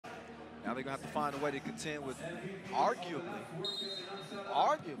Now they're going to have to find a way to contend with arguably,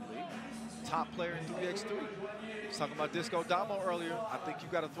 top player in 3x3. I was talking about Disco Damo earlier. I think you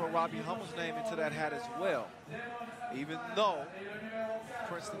got to throw Robbie Hummel's name into that hat as well. Even though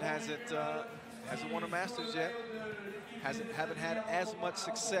Princeton hasn't won a Masters yet, haven't had as much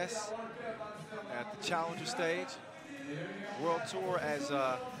success at the Challenger stage, World Tour as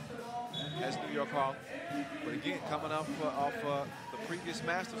New York Hall. But again, coming up off the previous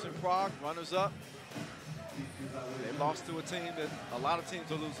Masters in Prague, runners-up. They lost to a team that a lot of teams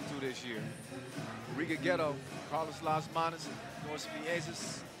are losing to this year. Riga Ghetto, Carlos Las Manas, Norris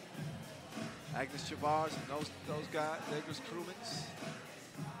Vieses, Agnes Chavars, and those guys, Egers Krumens.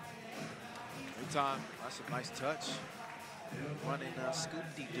 Meantime, that's a nice touch. Running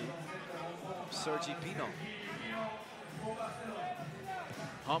Scoop-Dee-Doo, Sergi Pino.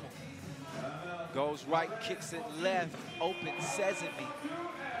 Hummel goes right, kicks it left, open sesame.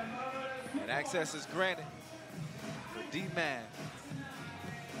 And access is granted for D-Man.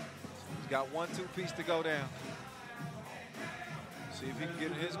 He's got 1-2 piece to go down. See if he can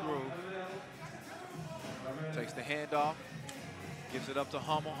get in his groove. Takes the handoff, gives it up to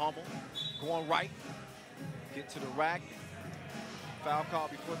Hummel. Hummel going right, get to the rack. Foul call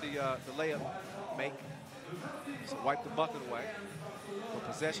before the layup make. So wipe the bucket away. The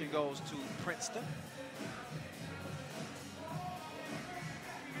possession goes to Princeton.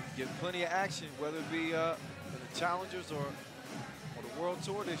 Getting plenty of action, whether it be in the Challengers or the World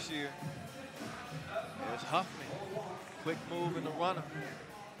Tour this year. There's Huffman. Quick move in the runner.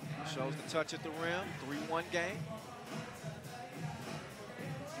 Shows the touch at the rim. 3-1 game.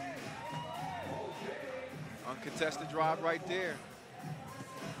 Uncontested drive right there.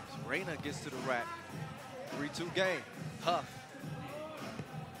 Reyna gets to the rack. 3-2 game. Huff.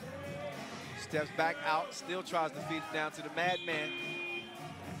 Steps back out, still tries to feed it down to the madman.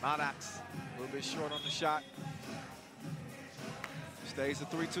 Maddox, a little bit short on the shot. Stays a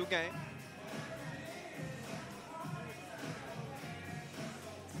 3-2 game.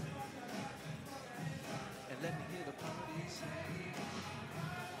 And let me hear the parties.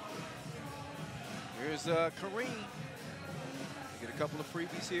 Here's Kareem. Get a couple of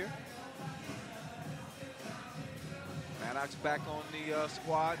freebies here. Maddox back on the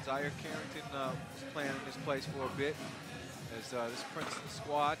squad. Zaire Carrington was playing in this place for a bit. As this Princeton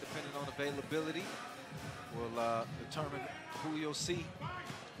squad, depending on availability, will determine who you'll see.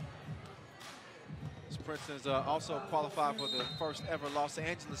 This Princeton is also qualified for the first ever Los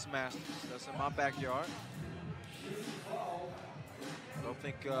Angeles Masters. That's in my backyard. I don't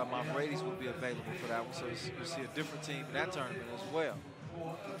think my Brady's will be available for that one, so you'll see a different team in that tournament as well.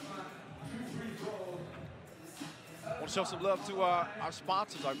 I want to show some love to our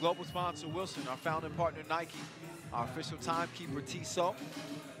sponsors, our global sponsor, Wilson, our founding partner, Nike, our official timekeeper, Tissot,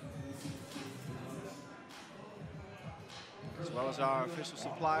 as well as our official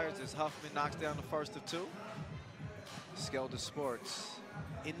suppliers as Huffman knocks down the first of two. Skelder Sports,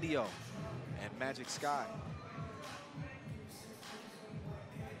 Indio, and Magic Sky.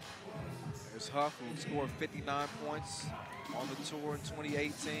 There's Huff, who scored 59 points on the tour in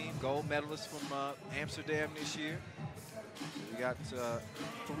 2018, gold medalist from Amsterdam this year. We got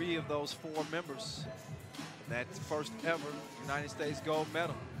 3 of those 4 members. That first ever United States gold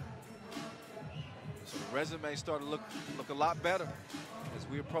medal. So the resume started to look a lot better as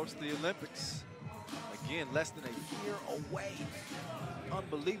we approach the Olympics. Again, less than a year away.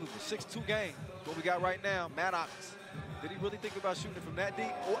 Unbelievable. 6-2 game. What we got right now, Maddox. Did he really think about shooting from that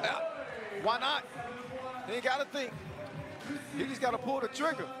deep? Oh, why not? He ain't got to think. He just got to pull the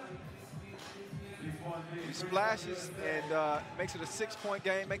trigger. He splashes and makes it a 6-point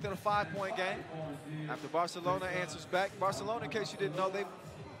game, make it a 5-point game. After Barcelona answers back. Barcelona, in case you didn't know, they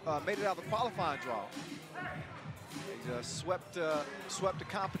made it out of the qualifying draw. They swept the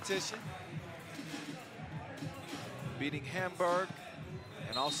competition, beating Hamburg,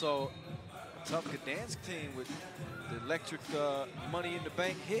 and also a tough Gdansk team with the electric Money in the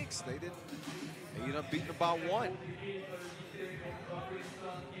Bank Hicks. They ended up beating about 1.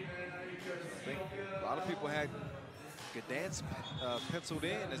 I think a lot of people had Gdansk penciled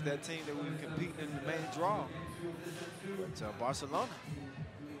in as that team that we were competing in the main draw. But Barcelona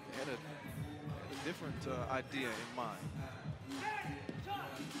had a different idea in mind.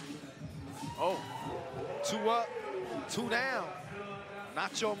 Oh, 2 up, 2 down.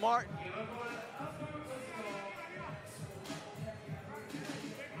 Nacho Martin.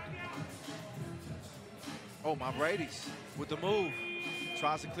 Oh, my Brady's with the move.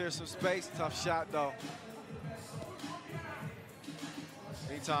 Tries to clear some space. Tough shot, though.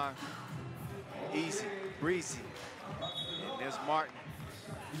 Meantime, easy, breezy. And there's Martin.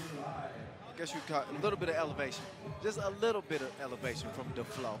 guess you'd call it a little bit of elevation. Just a little bit of elevation from the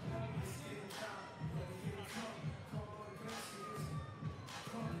flow.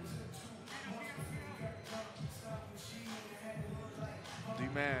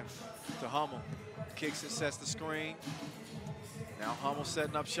 D-man to Hummel. Kicks it, sets the screen. Now Hummel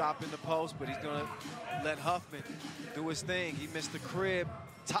setting up shop in the post, but he's gonna let Huffman do his thing. He missed the crib,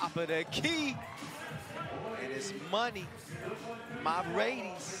 top of the key. And it's money. My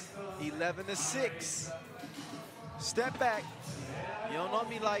Raiders, 11-6. Step back. You don't know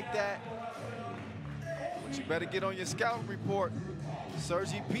me like that. But you better get on your scouting report.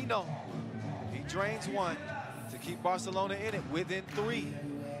 Sergi Pino, he drains one to keep Barcelona in it within 3.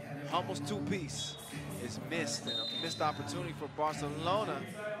 Hummel's two-piece is missed, and a missed opportunity for Barcelona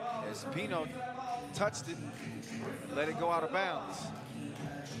as Pino touched it, let it go out of bounds.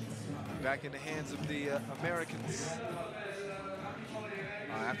 Back in the hands of the Americans.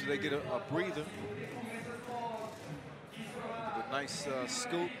 After they get a breather. A nice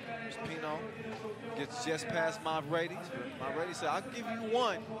scoop. Pino gets just past Mavrades. Mavrades said, I'll give you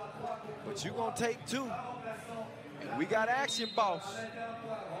 1, but you're going to take 2. And we got action, boss.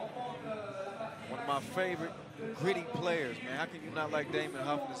 One of my favorite gritty players, man. How can you not like Damon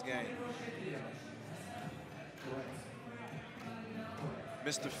Huff in this game?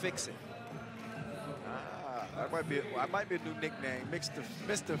 Mr. Fix-It. That might be a new nickname,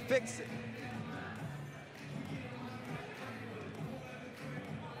 Mr. Fix-It.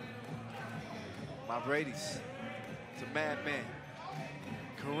 Mavrades to Madman.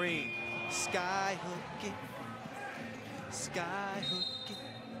 Kareem, sky hook it, sky hook it.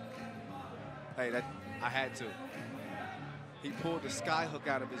 Hey, that I had to. He pulled the sky hook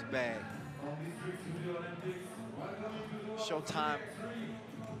out of his bag. Showtime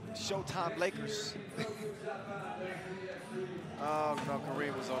Lakers. Oh, no,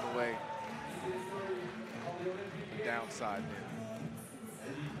 Kareem was on the way. Downside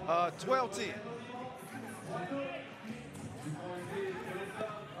there. 12-10.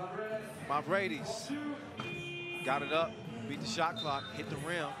 Mavrades got it up, beat the shot clock, hit the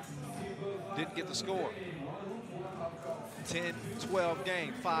rim, didn't get the score. 10-12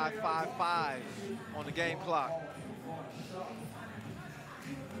 game, 5-5-5 on the game clock.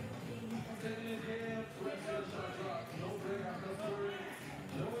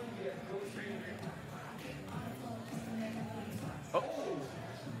 Oh.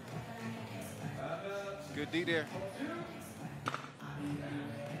 Good D there.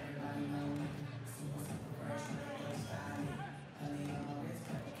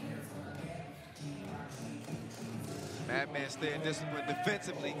 Madman staying disciplined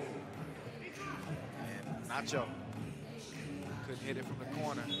defensively. And Nacho couldn't hit it from the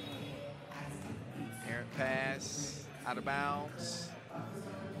corner. Errant pass, out of bounds.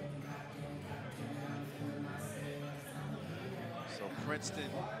 So Princeton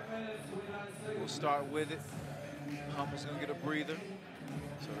will start with it. Hummel's gonna get a breather.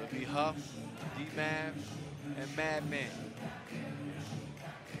 So it'll be Huff, D-Man, and Madman.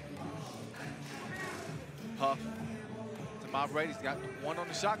 Huff to Mavrades, got 1 on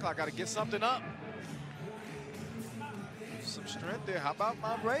the shot clock, gotta get something up. Some strength there, how about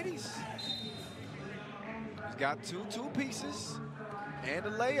Mavrades? He's got 2 two-pieces and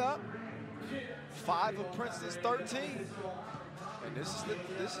a layup. 5 of Princeton's 13. And this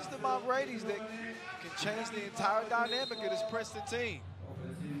is the Mavrades that can change the entire dynamic of this Princeton team.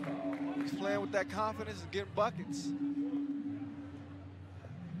 He's playing with that confidence and getting buckets.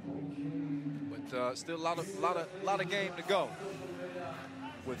 But still a lot of game to go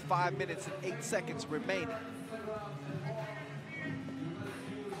with 5 minutes and 8 seconds remaining.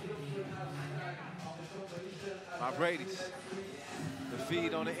 Mavrades, the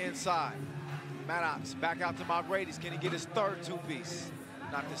feed on the inside. Maddox back out to Mavrades. Can he get his 3rd two-piece?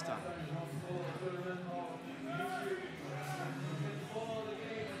 Not this time.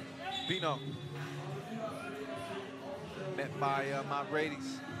 Pino. Met by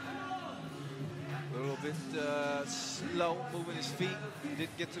Mavrades. A little bit slow, moving his feet.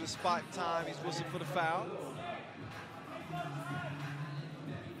 Didn't get to the spot in time. He's whistling for the foul.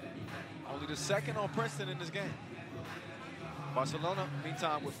 Only the 2nd on Princeton in this game. Barcelona,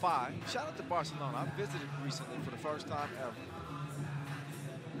 meantime, with 5. Shout out to Barcelona. I visited recently for the first time ever.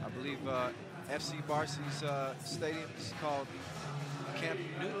 I believe FC Barcy's stadium is called Camp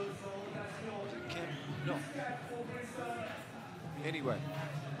Nou. Was it Camp? No. Anyway,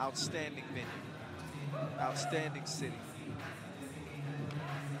 outstanding venue. Outstanding city.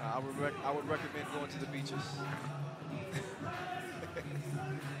 I would recommend going to the beaches.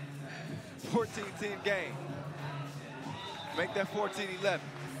 14-10 game. Make that 14-11.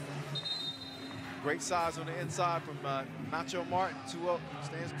 Great size on the inside from Nacho Martin,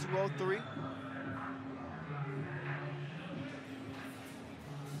 stands 203.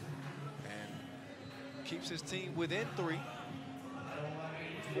 And keeps his team within 3.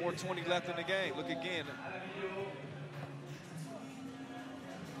 4:20 left in the game. Look again.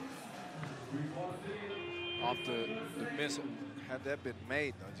 Off the miss, had that been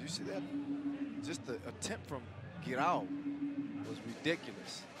made, though. Did you see that? Just the attempt from Guirao was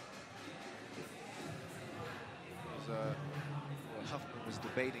ridiculous. Well, Huffman was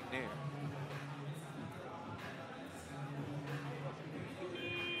debating there.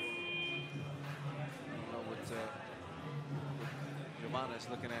 I don't know what Giovanna is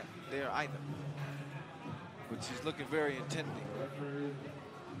looking at there either. But she's looking very intently.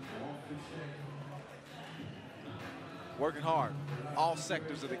 Working hard, all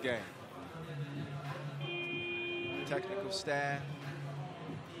sectors of the game. Technical staff,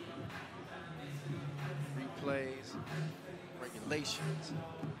 replays, regulations,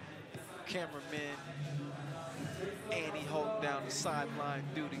 cameramen, Annie holding down the sideline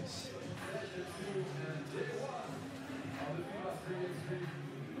duties.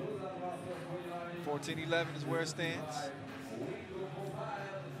 $14-11 is where it stands.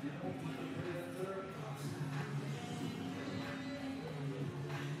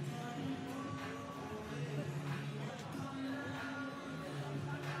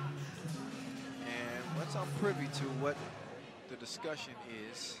 I'm privy to what the discussion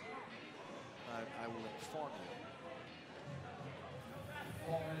is. I will inform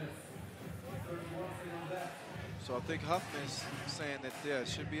you. So I think Huffman's saying that there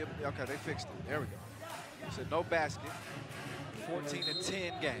should be okay, they fixed it. There we go. He said no basket.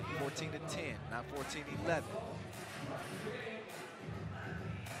 14-10 game. 14-10, not 14-11.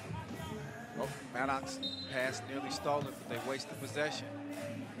 Oh, Maddox pass nearly stolen, but they wasted possession.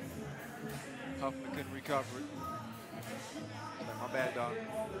 Huffman couldn't recover it. Like, my bad, dog.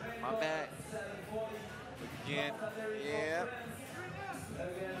 My bad. Look again. Yeah.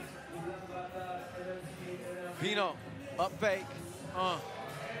 Pino, up fake.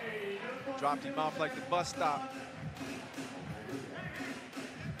 Dropped him off like the bus stop.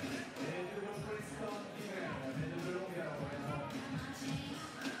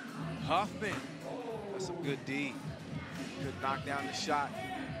 Huffman. That's some good D. Could knock down the shot.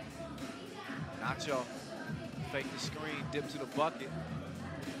 Nacho faked the screen, dipped to the bucket.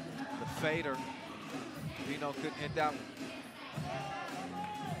 The fader. Pino couldn't hit that one.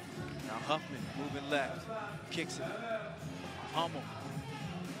 Now Huffman moving left. Kicks it. Hummel.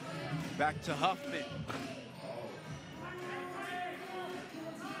 Back to Huffman.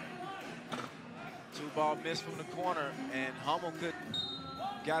 Two-ball miss from the corner, and Hummel couldn't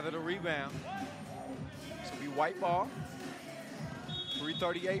gather the rebound. So be white ball.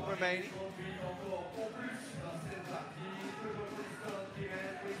 3:38 remaining.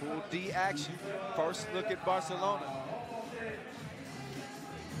 Full D action. First look at Barcelona.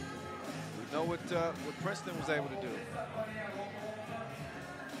 We know what Princeton was able to do.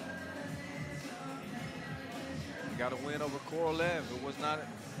 We got a win over Korolev. It was not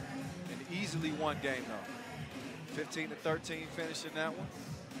an easily won game, though. 15-13 finish in that one.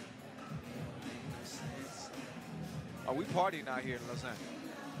 Are we partying out here in Lausanne?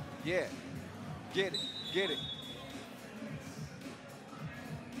 Yeah. Get it. Get it.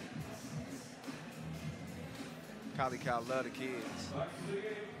 Kali Cal love the kids.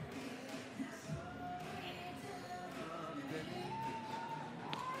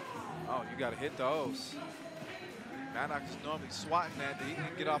 Oh, you got to hit those. Maddox is normally swatting that. He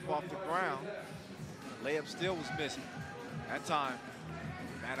didn't get off the ground. The layup still was missing. That time,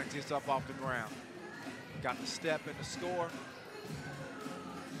 Maddox gets up off the ground. Got the step and the score.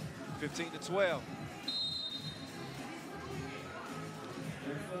 15-12.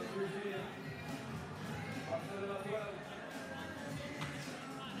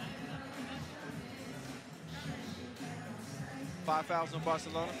 Five fouls on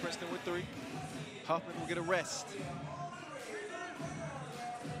Barcelona. Princeton with 3. Huffman will get a rest.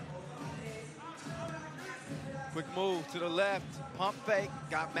 Quick move to the left. Pump fake.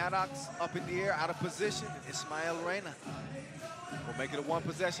 Got Maddox up in the air, out of position. And Ismael Reina will make it a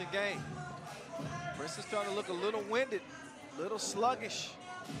one-possession game. Princeton's starting to look a little winded, a little sluggish.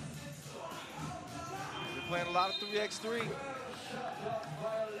 They're playing a lot of 3x3.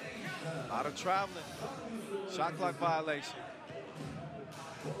 A lot of traveling. Shot clock violation.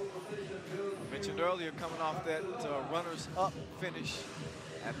 I mentioned earlier, coming off that runners-up finish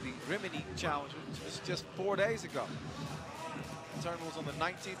at the Rimini Challenge, which was just 4 days ago. The tournament was on the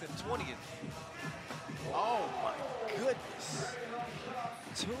 19th and 20th. Oh my goodness.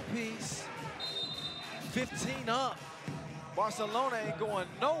 Two-piece 15 up. Barcelona ain't going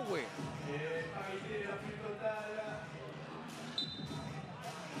nowhere.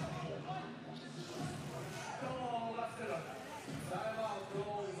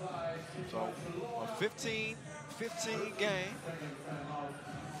 So a 15-15 game.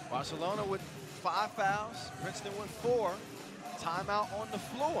 Barcelona with 5 fouls, Princeton with 4. Timeout on the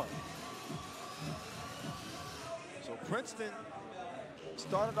floor. So Princeton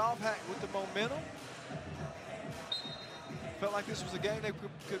started off with the momentum. Felt like this was a game they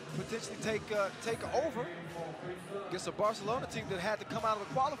could potentially take over against a Barcelona team that had to come out of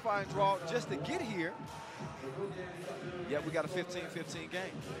the qualifying draw just to get here. Yet we got a 15-15 game.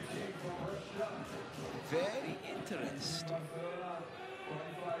 Very interesting.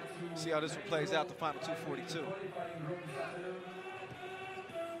 See how this one plays out, the final 2:42.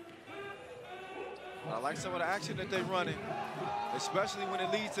 I like some of the action that they're running, especially when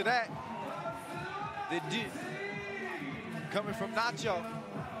it leads to that. They did. Coming from Nacho.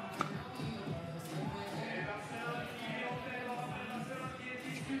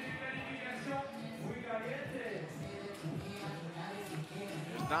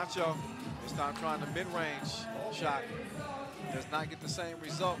 There's Nacho. This time trying the mid-range shot. Does not get the same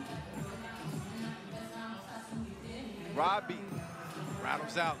result. Robbie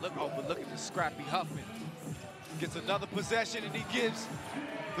rattles out. Look at the scrappy Huffman. Gets another possession and he gives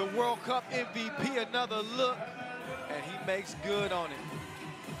the World Cup MVP another look. And he makes good on it.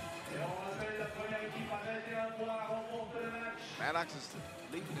 Maddox is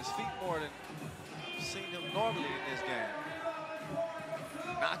leaving his feet more than I've seen him normally in this game.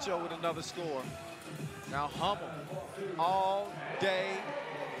 Nacho with another score. Now Hummel all day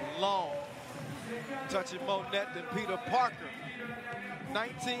long. Touching more net than Peter Parker.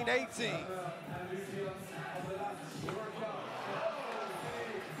 19-18.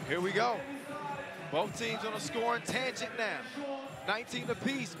 Here we go. Both teams on a scoring tangent now. 19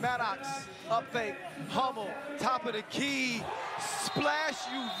 apiece. Maddox up fake. Hummel, top of the key. Splash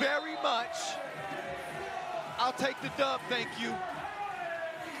you very much. I'll take the dub, thank you.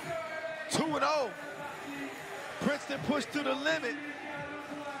 2-0. Princeton pushed to the limit.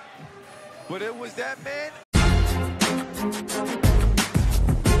 But it was that man